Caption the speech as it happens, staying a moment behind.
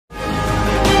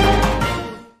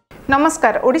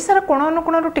नमस्कार ओडिशार कोण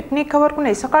अनुकोणरू टेक्निक खबर को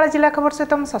नहीं सकाळ जिला खबर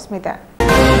सहित मैं सस्मिता।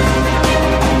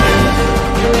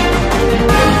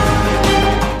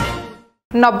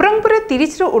 नवरंगपुर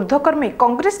 30 रु ऊर्ध्वकर्मी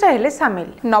कांग्रेस हेले सामिल।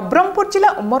 नवरंगपुर जिला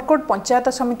उमरकोट पंचायत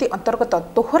समिति अंतर्गत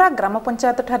तोहरा ग्राम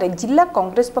पंचायत ठारे जिला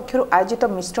कांग्रेस पक्षर आयोजित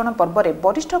मिश्रण पर्व में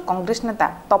वरिष्ठ कांग्रेस नेता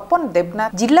तपन देवनाथ,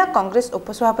 जिला कांग्रेस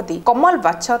उपसभापति कमल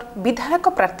बाछर, विधायक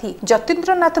प्रार्थी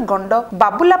जतीन्द्रनाथ गंड,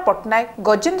 बाबुला पट्टनायक,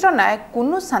 गजेन्द्र नायक,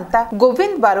 कुनु सांता,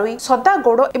 गोविंद बारोई, सदा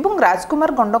गौड़ और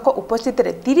राजकुमार गंड उपस्थित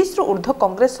 30 रु ऊर्ध्व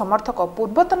कांग्रेस समर्थक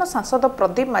पूर्वतन सांसद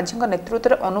प्रदीप माझी नेतृत्व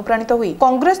में अनुप्राणित हुई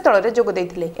कांग्रेस दल में जोग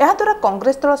देथिले। एहा द्वारा कांग्रेस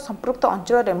दल संपृक्त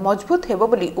अंचल में मजबूत हेबो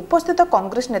बोली उपस्थित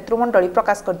कांग्रेस नेतृमंडली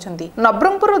प्रकाश करछंती।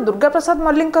 नवरंगपुर दुर्गा प्रसाद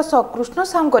मल्लिक सह Krishna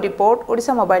Sahu report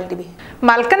Odisha mobile TV.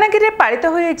 Malkangiri पालित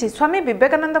होइछि Swami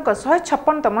Vivekananda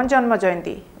 156तम जन्म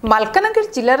जयंती। मालकानगिरी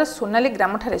जिलार सोनाली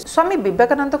ग्राम ठारे स्वामी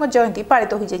विवेकानंद जयंती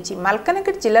पालित होइछि।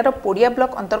 मालकानगिरी जिलार पोडिया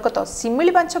ब्लॉक अंतर्गत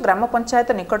सिमिलीबांछ ग्राम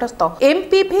पंचायत निकटस्थ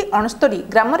एमपीवी 69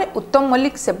 ग्राम रे उत्तम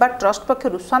मल्लिक सेवा ट्रस्ट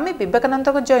पक्षरु स्वामी विवेकानंद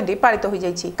जयंती पालित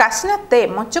होइछि। काशीनाथ दे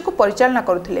मंच को परिचालना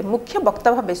करुथिले। मुख्य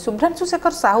वक्ता भावे शुभ्रांशु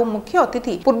शेखर साहू, मुख्य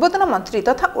अतिथि पूर्वतन मंत्री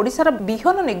तथा ओडिशार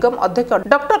बिहन निगम अध्यक्ष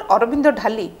डॉक्टर अरविंद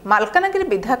ढाली, मालकानगिरी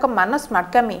विधायक मानस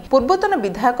माडकामी, पूर्वतन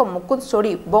विधायक मुकुंद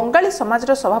सोडी, बंगाली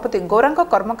समाजर सभापति गौरांग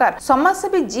कर्मकार,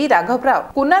 समाजसेवी जी राघव राव,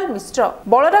 कुणाल मिश्र,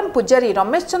 बलराम पुजारी,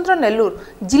 रमेश चंद्र नेलूर,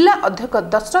 जिला अध्यक्ष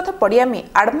दशरथ पड़ियामी,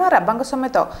 आडमा राबांग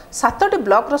समेत 7टी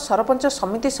ब्लॉक सरपंच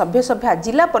समिति सभ्य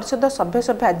जिला परिषद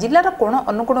सभ्य जिलार कोण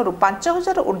अनुकोणरू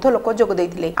 5000 ऊर्ध्व लोक जोग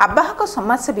देइथिले। आवाहक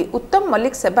समाजसेवी उत्तम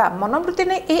मल्लिक सेवा मनोवृत्ति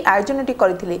ने ए आयोजन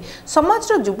करथिले।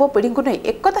 समाजर युवपीढ़ी को नहीं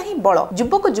एकता ही बल,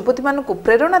 युवक युवती मानकु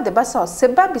प्रेरणा देबा सह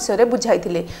सेवा विषय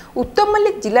बुझाइथिले। उत्तम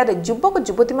मल्लिक जिले में युवक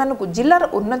युवती मानकु जिलार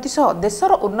उन्नति सह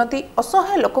देशर उन्नति,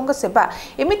 असहाय लोकंक सेवा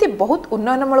एमिति बहुत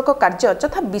उन्नयनमूलक कार्य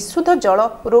तथा विशुद्ध जल,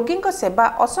 रोगींक सेवा,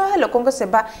 असहाय लोकंक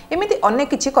सेवा एमिति अनेक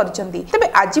किछि करिसेंती। तबे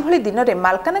आज भली दिन में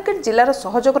मालकानगिरी जिलार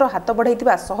सहयोगर हाथ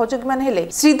बढ़ाइथिबा सहयोगी माने हेले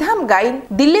श्रीधाम गाइन,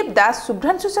 दिलीप दास,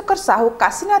 शुभ्रांशु शेखर साहू,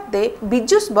 काशीनाथ दे,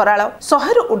 बिजुस बराल,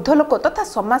 100 रु ऊर्ध्व लोक तथा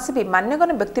समाजसेवी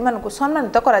मान्यगण्य व्यक्ति मानकु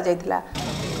सम्मानित करा जायथिला।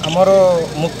 आमर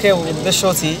मुख्य उद्देश्य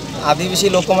अछि आदिवासी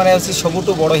लोक माने अछि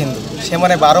सबुटु बड़ हिंदू। से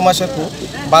माने 12 मास को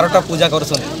 12टा पूजा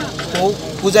करछन। तो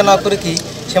पूजा न करके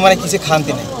से माने किसी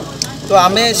खांती नहीं। तो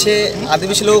आमे से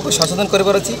आदिवासी लोक को सचेतन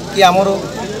करबार अछि कि आमर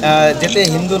जेते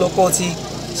हिंदू लोक अछि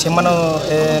से माने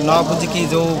न बुझिकी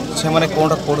जो से माने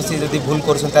कोन पड़ोसी जदि भूल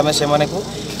करछन आमे से माने को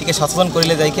टिके सचेतन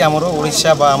करिले जाय कि आमर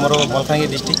ओडिशा बा आमर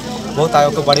मालकानगिरी डिस्ट्रिक्ट बहुत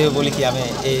आगे बढ़े बोली कि आमे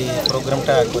ए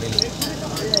प्रोग्रामटा करिले।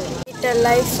 The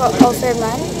life of a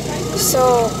man, so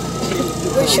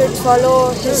we should follow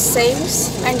his sayings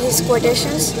and his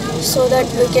quotations so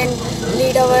that we can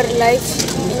lead our life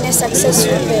in a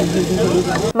successful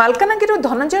way. Malkangiri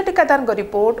Dhananjay टीकादार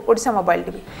report Odisha mobile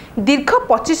TV. दीर्घ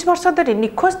 25 वर्ष धरी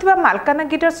निखोज थिबा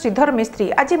मालकानगिरी श्रीधर मिस्त्री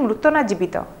आज मृत ना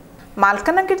जीवित।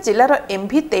 मालकानगिरी जिलार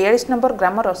एमभी 43 नंबर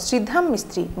ग्रामर श्रीधाम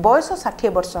मिस्त्री बयस 60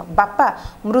 वर्ष, बापा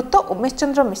मृत उमेश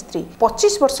चंद्र मिस्त्री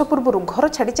 25 वर्ष पूर्व घर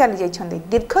छाड़ी चली जाइछन्ते।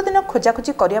 दीर्घ दिन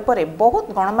खोजाखोजी करिया परे बहुत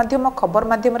गणमाध्यम खबर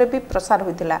माध्यम रे भी प्रसार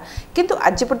होइतिला, किंतु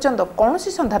आज पर्यंत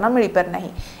कौनसी संधान मिल पार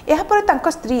नाही। एहा परे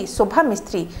तांका स्त्री शोभा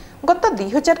मिस्त्री गत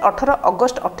 2018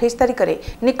 अगस्ट 28 तारिख में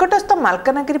निकटस्थ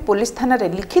मालकानगिरी पुलिस थाना रे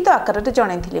लिखित आकार में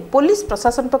जनइथिले। पुलिस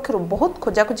प्रशासन पक्षरु बहुत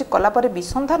खोजाखोजी कला परे भी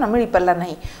संधान मिल पारला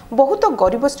नाही। बहुत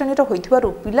गरीब श्रेणी होइथिबारु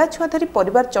पिला छुआ धरी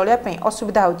परिवार चलिया पई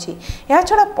असुविधा होछि। एहा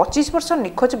छडा 25 वर्ष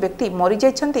निखोज व्यक्ति मरि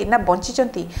जाइछन्ती ना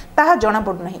बंचिछन्ती ताहा जणा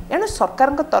पडु नाही। एणु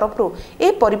सरकारक तरफरु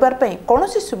ए परिवार पई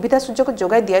कोनोसी सुविधा सुजोग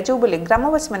जोगाई दिया जाउ बोले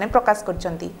ग्रामवासी माने प्रकाश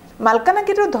करछन्ती।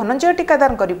 Malkangiri Dhananjay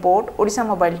टीकादार report Odisha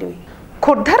mobile TV.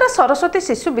 खोर्धार Saraswati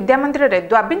Shishu Vidya मंदिर में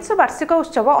 22 वार्षिक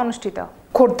उत्सव अनुष्ठित।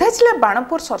 खोर्धा जिला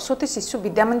बाणपुर सरस्वती शिशु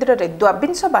विद्या मंदिर में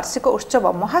 22 वार्षिक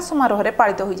उत्सव महासमारोह में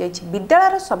पालित हो जाइछि।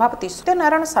 विद्यालय सभापति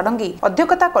सत्यनारायण साडंगी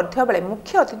अध्यक्षता करथिबा बेले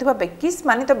मुख्य अतिथि भाव किस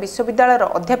मानित विश्वविद्यालय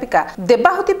अध्यापिका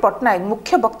देबाहुति पट्टनायक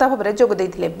मुख्य वक्ता भाव में जोग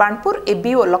देइथिले। बाणपुर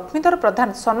एबीओ लक्ष्मीधर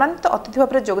प्रधान सम्मानित अतिथि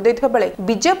भाव में जोग देइथिबा बेले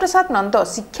विजय प्रसाद नंद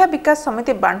शिक्षा विकास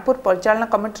समिति बाणपुर परिचालना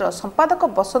कमिटीर संपादक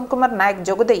बसंत कुमार नायक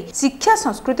जोग देइ शिक्षा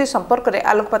संस्कृति संपर्क में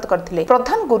आलोकपात करथिले।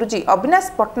 प्रधान गुरुजी अविनाश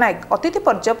पट्टनायक अतिथि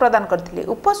पर्याय प्रदान करथिले।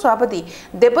 उपसभापति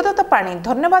देवदत्त पाणी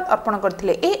धन्यवाद अर्पण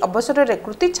करथिले। ए अवसर में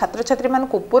कृति छात्र छात्री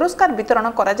मानकु पुरस्कार वितरण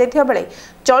करा जायथिबा बेले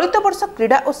चलित वर्ष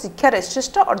क्रीड़ा और शिक्षा रे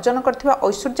श्रेष्ठ अर्जन करथिबा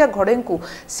ऐश्वर्या घोड़े को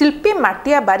शिल्पी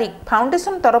माटिया बारिक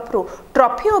फाउंडेशन तरफरु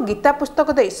ट्रॉफी और गीता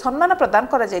पुस्तक दे सम्मान प्रदान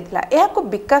करा जायथिला। एहाकु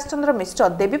विकास चंद्र मिश्र,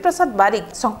 देवी प्रसाद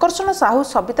बारिक, शंकरसन साहू,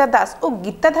 सविता दास और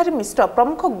गीताधारी मिश्र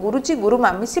प्रमुख गुरुजी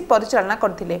गुरुमा मिसी परिचालना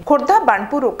करथिले। खोर्धा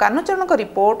बाणपुर कान्हचरण को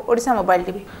रिपोर्ट ओडिशा मोबाइल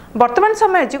टीवी। वर्तमान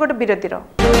समय जी गोटे विरतिर।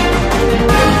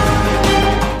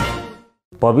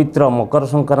 पवित्र मकर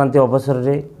संक्रांति अवसर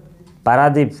में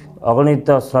पारादीप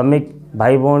अगणित श्रमिक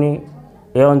भाई भौणी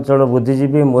ए अंचल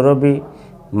बुद्धिजीवी मुरबी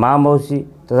माँ मौसी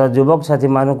तथा युवक साथी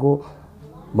मानक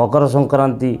मकर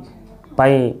संक्रांति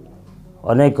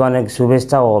अनेक अनेक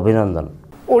शुभेच्छा और अभिनंदन।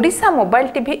 ओडिशा मोबाइल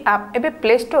टीवी आप एबे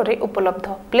प्ले स्टोर रे उपलब्ध।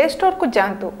 प्ले स्टोर को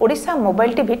जांतु, ओडिशा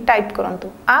मोबाइल टीवी टाइप करंतु,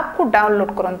 आप को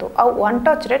डाउनलोड करंतु और वन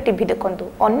टच रे टीवी देखंतु।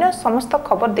 अन्य समस्त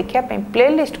खबर देखिया पे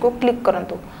प्लेलिस्ट को क्लिक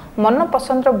करंतु। मन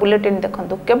पसंद रो बुलेटिन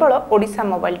देखंतु केवल ओडिशा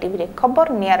मोबाइल टीवी रे। खबर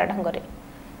नियारा ढंग रे।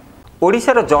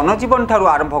 ओडिशार जनजीवन ठारू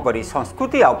आरंभ करी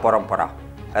संस्कृति आ परंपरा,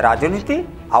 राजनीति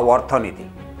आ अर्थनीति,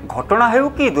 घटना हेउ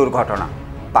कि दुर्घटना,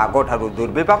 पाग ठारू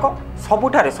दुर्विपाक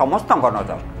सबुठारे समस्तଙ୍କ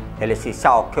नजर। हेले शीशा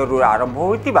अक्षर आरंभ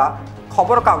होइतिबा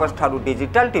खबर कागज ठारू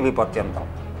डिजिटल टीवी पर्यंत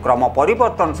क्रम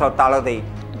परिवर्तन सह ताल दे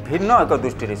भिन्न एक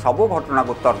दृष्टि सबु घटना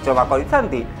को तर्जमा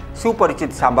करिथांती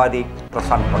सुपरिचित सांबादिक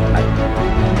प्रशांत पट्टनायक।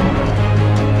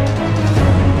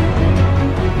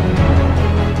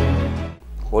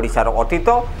 ओडिशार अतीत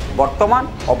वर्तमान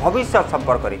और भविष्य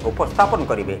संपर्क में उपस्थापन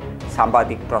करेंगे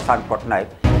सांबादिक प्रशांत पट्टनायक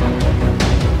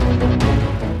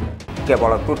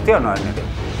केवल तृतीय नयन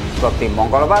प्रति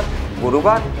मंगलवार,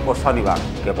 गुरुवार और शनिवार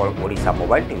केवल ओडिशा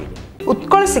मोबाइल टीवी।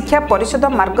 उत्कल शिक्षा परिषद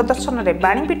मार्गदर्शन में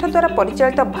बाणीपीठ द्वारा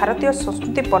परिचालित भारतीय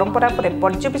संस्कृति परंपरा पर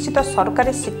पर्यवेसित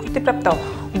सरकारी स्वीकृति प्राप्त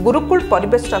गुरुकुल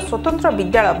परिवेश स्वतंत्र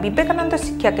विद्यालय विवेकानंद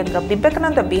शिक्षा केन्द्र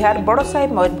विवेकानंद विहार बड़साही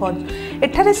मयूरभंज।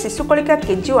 एठारे शिशुकलिका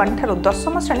KG1 ठारू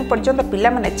 10म श्रेणी पर्यंत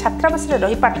पिलामाने छात्रावास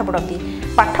रही पाठ पढ़ती।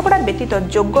 पाठपढ़ा व्यतीत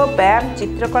योग, व्यायाम,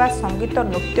 चित्रकला, संगीत,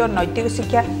 नृत्य, नैतिक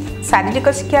शिक्षा, शारीरिक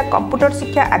शिक्षा, कंप्यूटर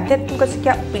शिक्षा, आध्यात्मिक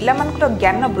शिक्षा, पिलामानकर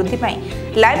ज्ञान वृद्धि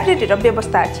लाइब्रेरी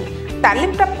व्यवस्था अच्छी।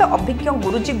 तालीम प्राप्त अभिज्ञ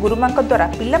गुरुजी गुरुमां द्वारा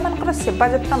पिलामानकर सेवा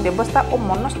जत्न व्यवस्था और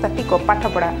मनस्तात्विक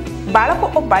पाठपढ़ा, बालक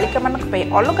और बालिका मानक पे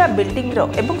अलग बिल्डिंग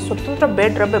एवं स्वतंत्र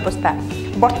बेड्र व्यवस्था।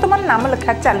 वर्तमान नाम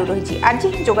लेखा चालू रही। आज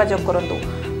ही जोगाजोग करंतु।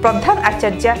 प्रधान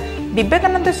आचार्य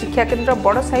विवेकानंद शिक्षा केन्द्र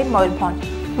बड़साही मयूरभंज।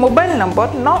 मोबाइल नंबर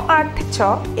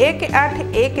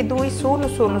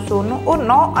 9861812000 और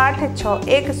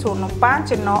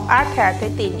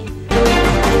 9861059883।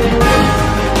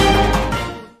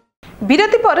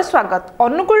 विरति पर स्वागत।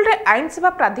 अनुगुल रे आईन सेवा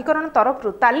प्राधिकरण तरफ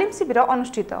तालीम शिविर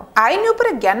अनुष्ठित। आईन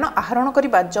उपरे ज्ञान आहरण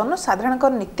करने जनसाधारण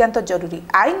नित्यांत जरूरी।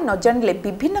 आईन न जानिले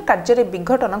विभिन्न कार्य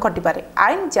विघटन घटिपारे।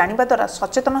 आईन जानिबा द्वारा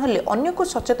सचेतन हेले अन्य को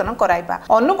सचेतन कराइबा।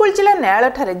 अनुगुल जिला न्यायालय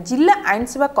ठारे जिला आईन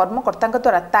सेवा कर्मकर्ता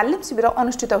द्वारा तालीम शिविर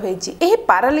अनुष्ठित होईछि। एही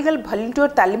पारालीगल भॉलंटियर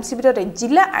तालीम शिविर रे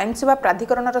जिला आईन सेवा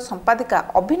प्राधिकरण संपादिका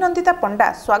अभिनंदिता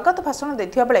पंडा स्वागत भाषण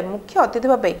देथिबा बेले मुख्य अतिथि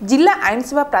भाबे जिला आईन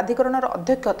सेवा प्राधिकरण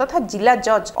अध्यक्ष तथा जिला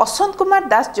जज कुमार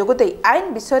दास जोगदे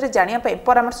आईन विषय जानिया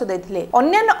परामर्श देथिले।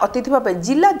 अन्यान्य अतिथि भाव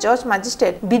जिला जज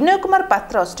मजिस्ट्रेट विनय कुमार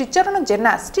पात्र, श्रीचरण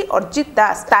जेना, श्री अर्जित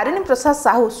दास, तारिणी प्रसाद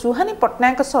साहू, सुहानी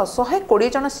पट्टनायक सह 120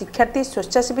 जन शिक्षार्थी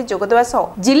स्वेच्छासेवी जोगदेवा सह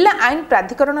जिला आईन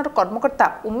प्राधिकरण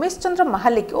कर्मकर्ता उमेश चंद्र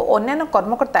महालिक और अन्यान्य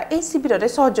कर्मकर्ता एही शिविर में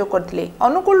सहयोग करथिले।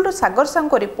 अनुगुल सागर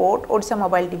सांग रिपोर्ट, ओडिशा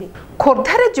मोबाइल टीवी।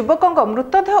 खोर्धारे युवकଙ୍କ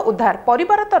मृतदेह उद्धार,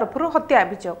 परिवार तरफ हत्या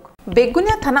अभियोग।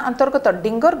 बेगुनिया थाना अंतर्गत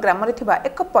डिंगर ग्राम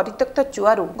एक परित्यक्त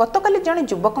चुआरू गतकाली जड़े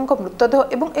युवक मृतदेह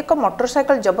और एक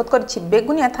मोटरसाइकेल जबत कर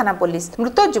बेगुनिया थाना पुलिस।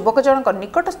 मृत युवक जनक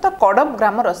निकटस्थ कड़म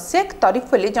ग्रामर शेख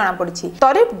तरीफ बोली जमापड़ी।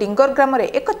 तरीफ डिंगर ग्राम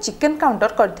एक चिकेन काउंटर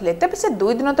करते, तेज से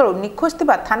 2 दिन तलू निखोज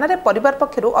थाना परिवार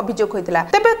पक्षर अभियोग होता।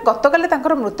 तेज गतकाली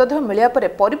मृतदेह मिलवा पर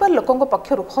परिवार लोकों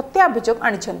पक्षर हत्या अभियोग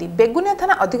आनी। बेगुनिया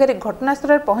थाना अधिकारी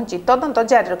घटनास्थल पहुंची तदंत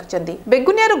जारी रखिंट।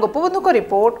 Begunia Gopabandhu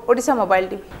report, Odisha mobile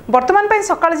TV. वर्तमान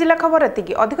सकाळ जिला खबर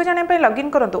एतिकी। अधिक जानिया लगइन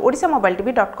करंतु ओडिशा मोबाइल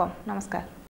टीवी .com।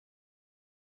 नमस्कार।